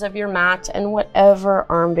edges of your mat and whatever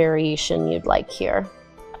arm variation you'd like here.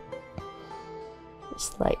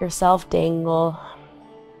 Just let yourself dangle.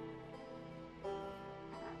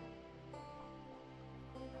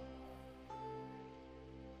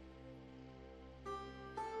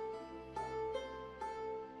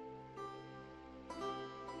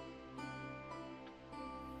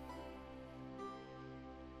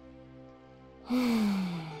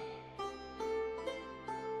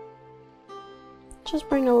 Just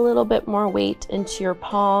bring a little bit more weight into your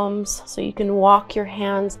palms so you can walk your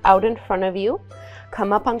hands out in front of you.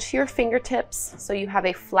 Come up onto your fingertips so you have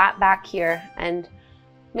a flat back here, and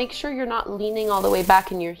make sure you're not leaning all the way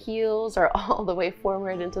back in your heels or all the way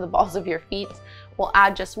forward into the balls of your feet. We'll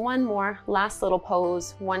add just one more last little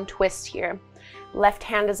pose, one twist here. Left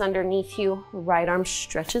hand is underneath you, right arm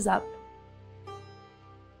stretches up.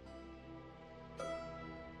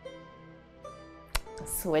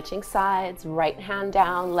 Switching sides, right hand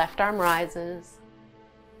down, left arm rises.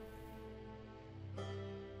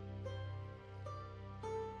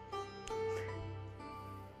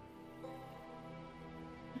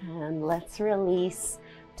 And let's release.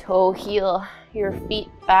 Toe heel your feet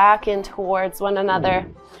back in towards one another.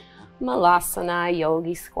 Malasana,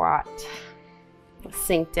 yogi squat.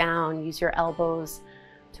 Sink down, use your elbows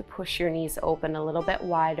to push your knees open a little bit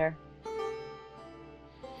wider.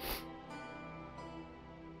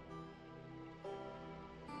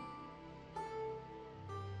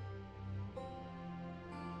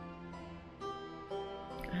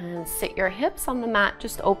 And sit your hips on the mat,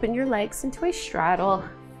 just open your legs into a straddle.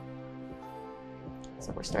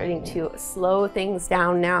 So we're starting to slow things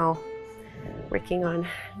down now, working on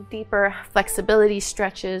deeper flexibility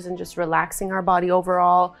stretches and just relaxing our body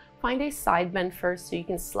overall. Find a side bend first so you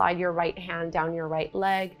can slide your right hand down your right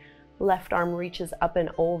leg, left arm reaches up and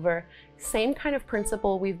over. Same kind of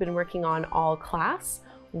principle we've been working on all class.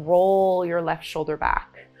 Roll your left shoulder back.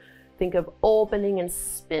 Think of opening and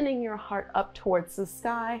spinning your heart up towards the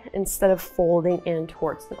sky instead of folding in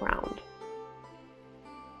towards the ground.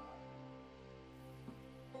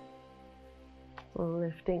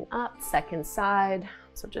 Lifting up, second side.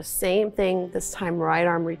 So just same thing, this time right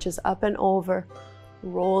arm reaches up and over.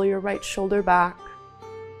 Roll your right shoulder back.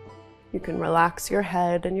 You can relax your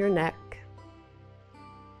head and your neck.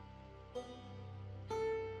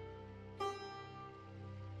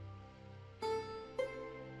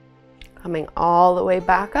 Coming all the way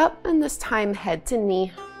back up, and this time head to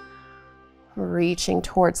knee. Reaching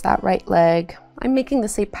towards that right leg. I'm making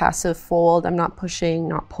this a passive fold. I'm not pushing,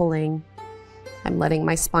 not pulling. I'm letting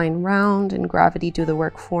my spine round and gravity do the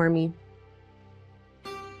work for me.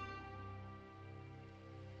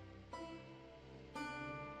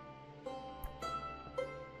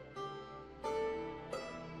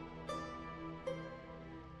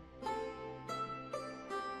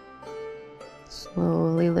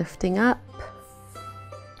 Slowly lifting up.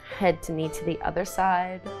 Head to knee to the other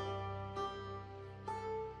side.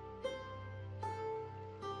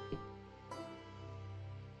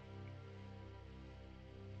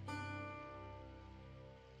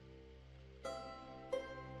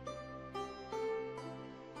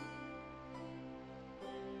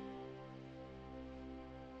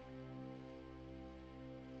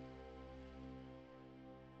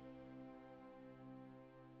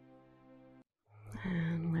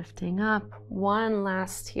 And lifting up, one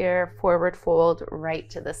last here, forward fold right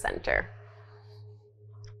to the center.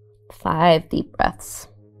 5 deep breaths.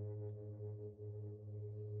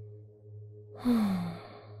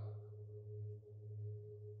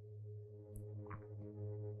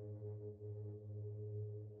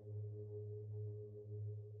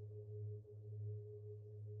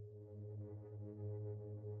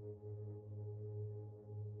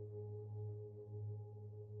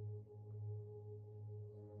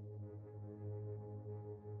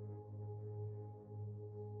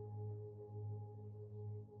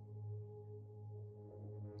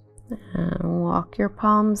 And walk your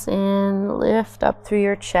palms in, lift up through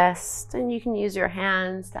your chest, and you can use your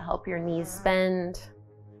hands to help your knees bend.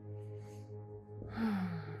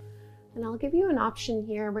 And I'll give you an option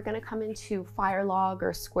here. We're going to come into fire log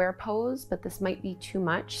or square pose, but this might be too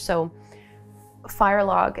much. So fire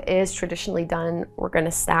log is traditionally done. We're going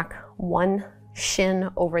to stack one shin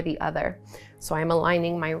over the other. So I'm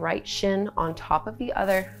aligning my right shin on top of the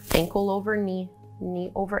other, ankle over knee, knee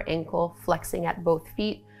over ankle, flexing at both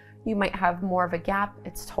feet. You might have more of a gap.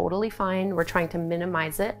 It's totally fine. We're trying to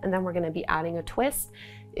minimize it. And then we're going to be adding a twist.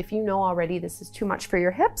 If you know already this is too much for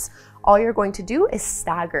your hips, all you're going to do is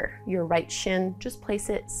stagger your right shin. Just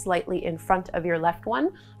place it slightly in front of your left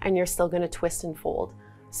one, and you're still going to twist and fold.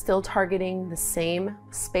 Still targeting the same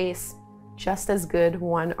space, just as good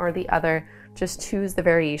one or the other. Just choose the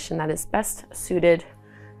variation that is best suited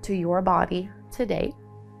to your body today.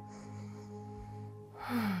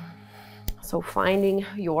 So finding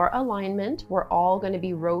your alignment, we're all going to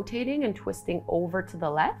be rotating and twisting over to the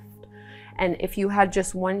left. And if you had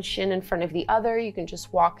just one shin in front of the other, you can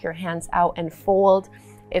just walk your hands out and fold.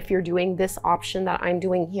 If you're doing this option that I'm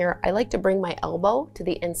doing here, I like to bring my elbow to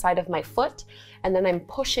the inside of my foot, and then I'm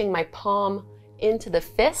pushing my palm into the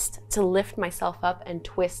fist to lift myself up and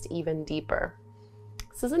twist even deeper.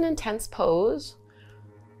 This is an intense pose.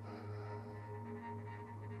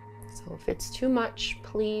 So if it's too much,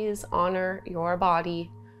 please honor your body.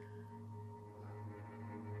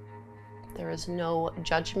 There is no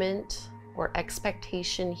judgment or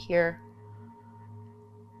expectation here.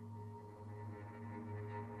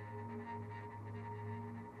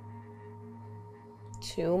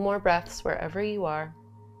 Two more breaths wherever you are.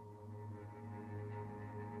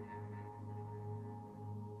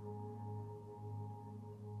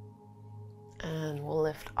 And we'll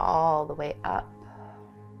lift all the way up.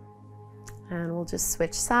 And we'll just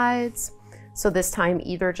switch sides. So this time,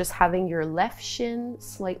 either just having your left shin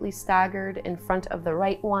slightly staggered in front of the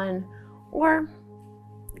right one, or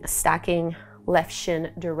stacking left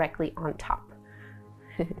shin directly on top.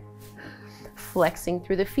 Flexing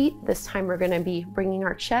through the feet. This time we're going to be bringing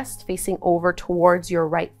our chest facing over towards your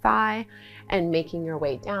right thigh and making your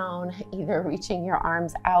way down, either reaching your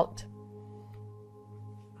arms out,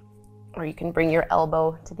 or you can bring your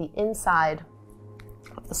elbow to the inside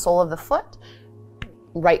of the sole of the foot.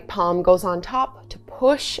 Right palm goes on top to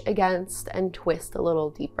push against and twist a little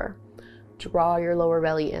deeper. Draw your lower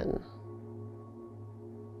belly in.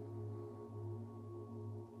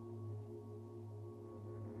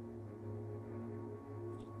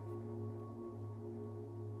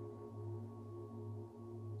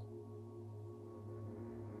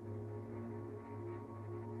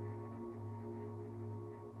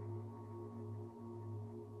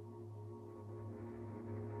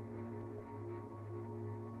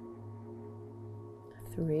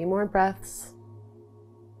 Three more breaths.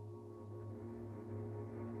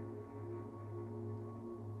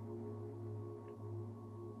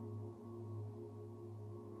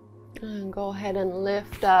 And go ahead and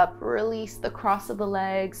lift up, release the cross of the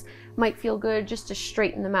legs. Might feel good just to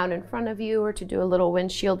straighten them out in front of you or to do a little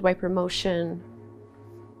windshield wiper motion.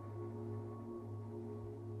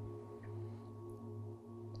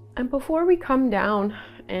 And before we come down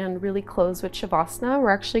and really close with Shavasana,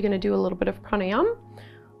 we're actually going to do a little bit of pranayama,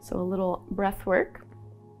 so a little breath work.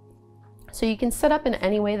 So you can sit up in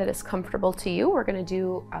any way that is comfortable to you. We're going to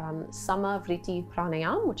do sama vritti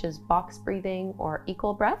pranayama, which is box breathing or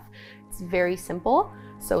equal breath. It's very simple.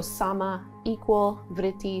 So sama, equal,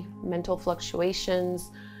 vritti, mental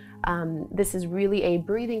fluctuations. This is really a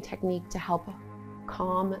breathing technique to help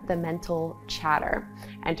calm the mental chatter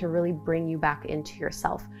and to really bring you back into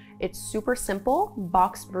yourself. It's super simple.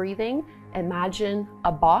 Box breathing. Imagine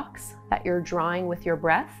a box that you're drawing with your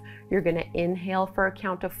breath. You're going to inhale for a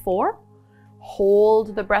count of 4.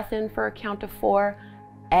 Hold the breath in for a count of 4,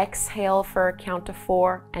 exhale for a count of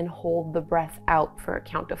 4, and hold the breath out for a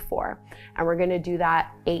count of 4. And we're going to do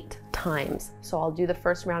that 8 times. So I'll do the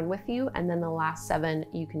first round with you, and then the last 7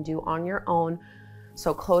 you can do on your own.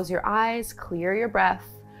 So close your eyes, clear your breath.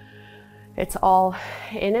 It's all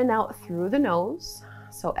in and out through the nose.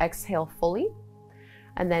 So exhale fully,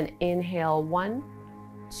 and then inhale 1,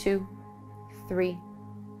 2, 3,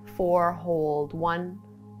 4, hold 1,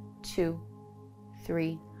 2,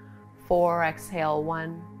 3, 4, exhale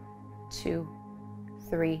 1, 2,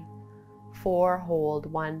 3, 4,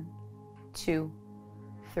 hold 1, 2,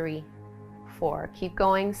 3, 4. Keep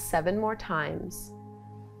going 7 more times.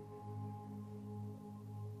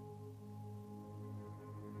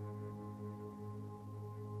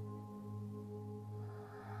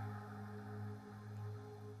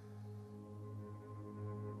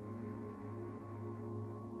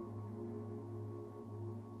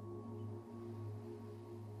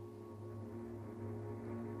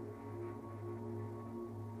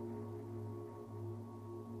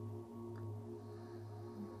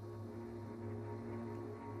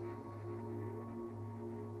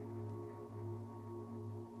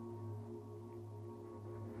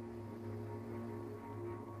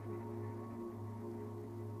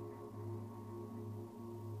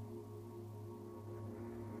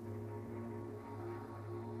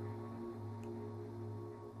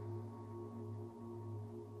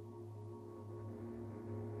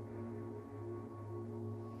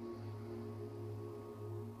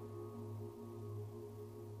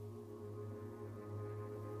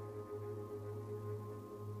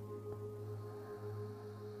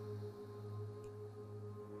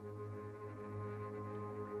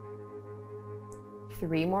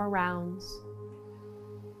 Three more rounds.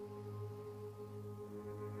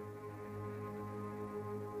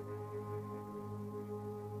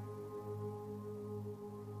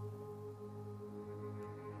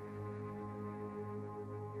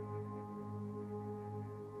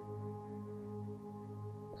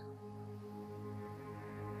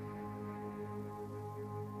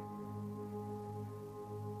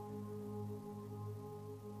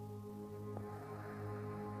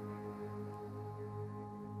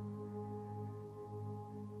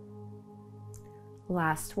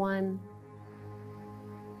 Last one.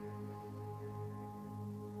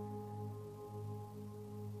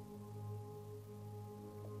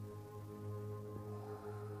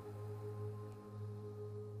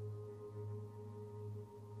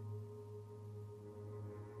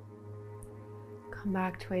 Come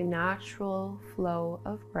back to a natural flow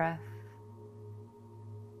of breath.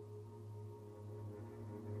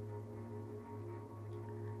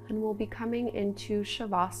 And we'll be coming into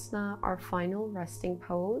Shavasana, our final resting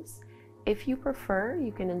pose. If you prefer,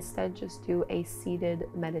 you can instead just do a seated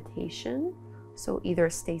meditation. So either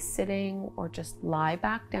stay sitting or just lie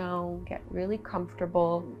back down, get really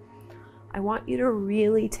comfortable. I want you to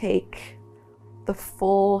really take the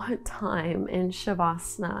full time in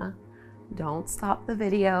Shavasana. Don't stop the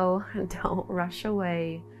video and don't rush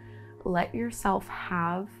away. Let yourself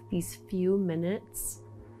have these few minutes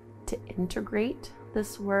to integrate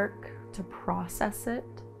this work, to process it,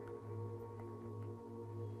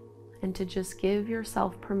 and to just give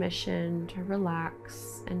yourself permission to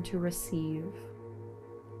relax and to receive.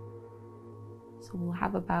 So we'll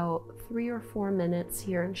have about 3 or 4 minutes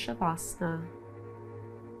here in Shavasana.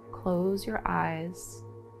 Close your eyes,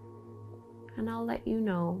 and I'll let you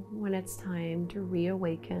know when it's time to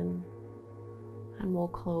reawaken, and we'll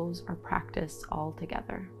close our practice all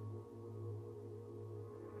together.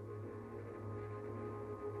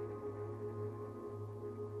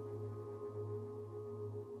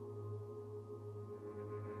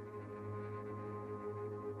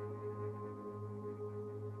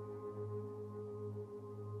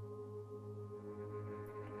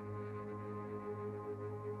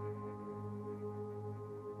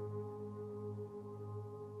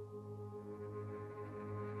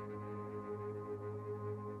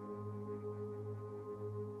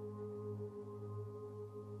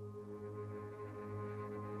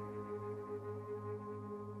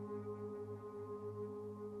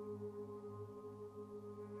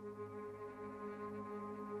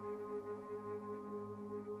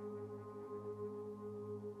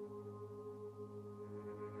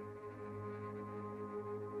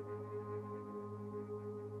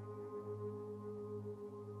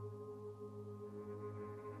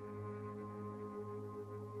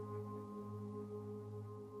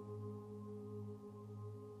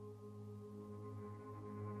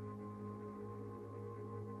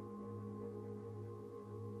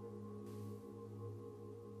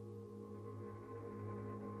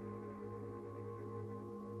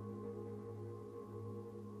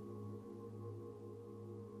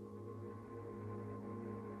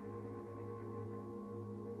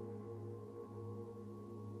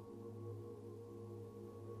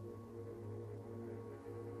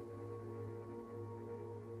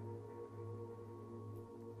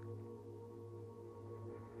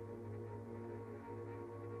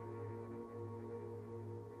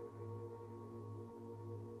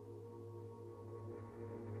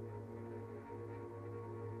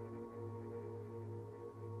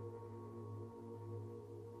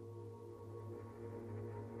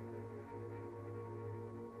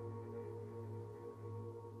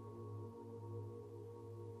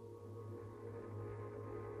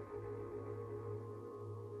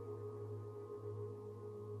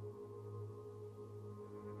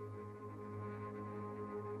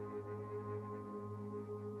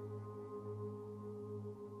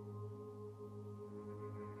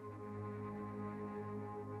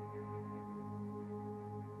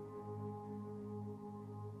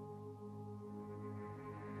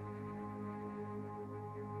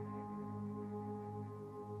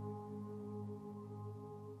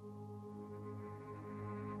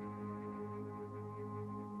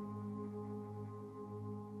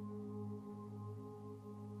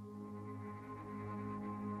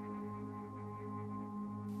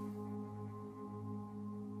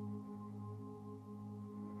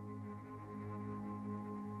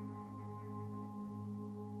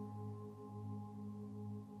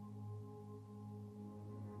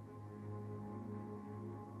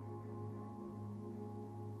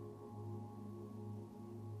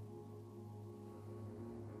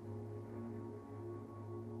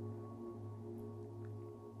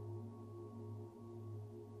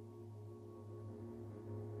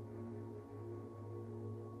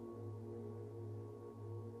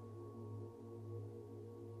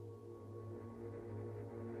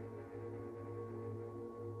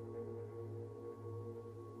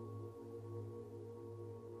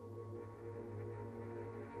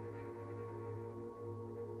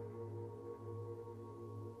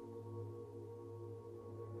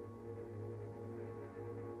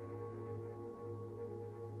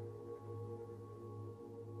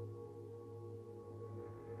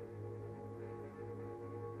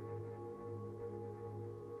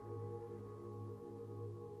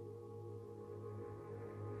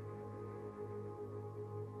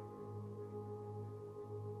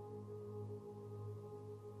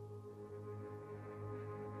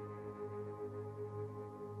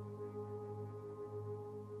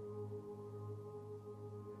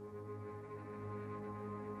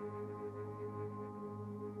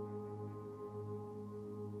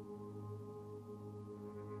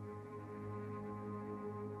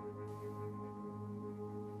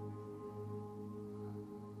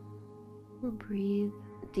 Breathe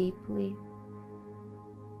deeply.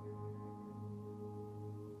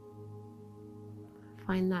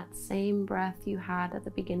 Find that same breath you had at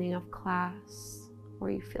the beginning of class,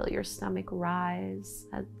 where you feel your stomach rise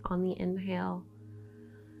on the inhale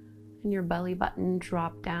and your belly button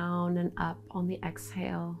drop down and up on the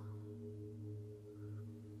exhale.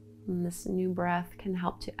 And this new breath can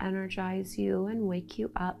help to energize you and wake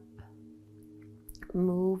you up.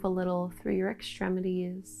 Move a little through your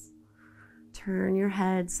extremities. Turn your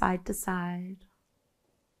head side to side.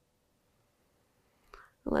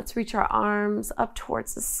 Let's reach our arms up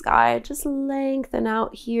towards the sky. Just lengthen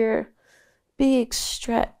out here. Big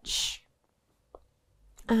stretch.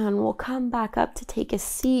 And we'll come back up to take a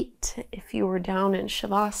seat. If you were down in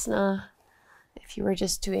Shavasana, if you were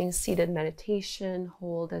just doing seated meditation,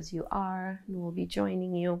 hold as you are, and we'll be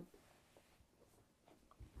joining you.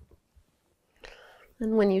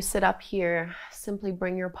 And when you sit up here, simply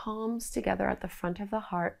bring your palms together at the front of the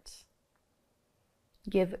heart.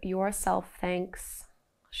 Give yourself thanks.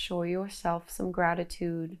 Show yourself some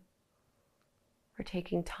gratitude for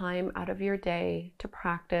taking time out of your day to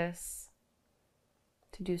practice,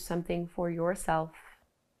 to do something for yourself.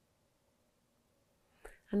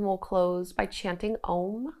 And we'll close by chanting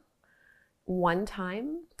Om one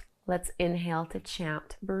time. Let's inhale to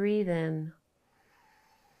chant. Breathe in.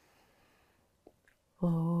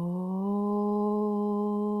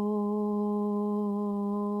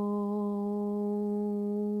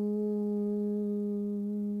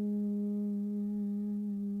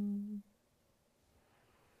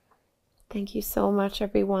 Thank you so much,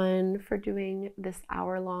 everyone, for doing this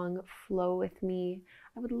hour-long flow with me.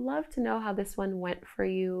 I would love to know how this one went for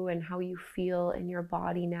you and how you feel in your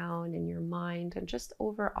body now and in your mind and just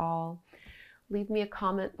overall. Leave me a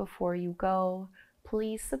comment before you go.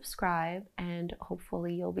 Please subscribe, and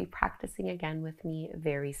hopefully you'll be practicing again with me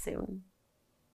very soon.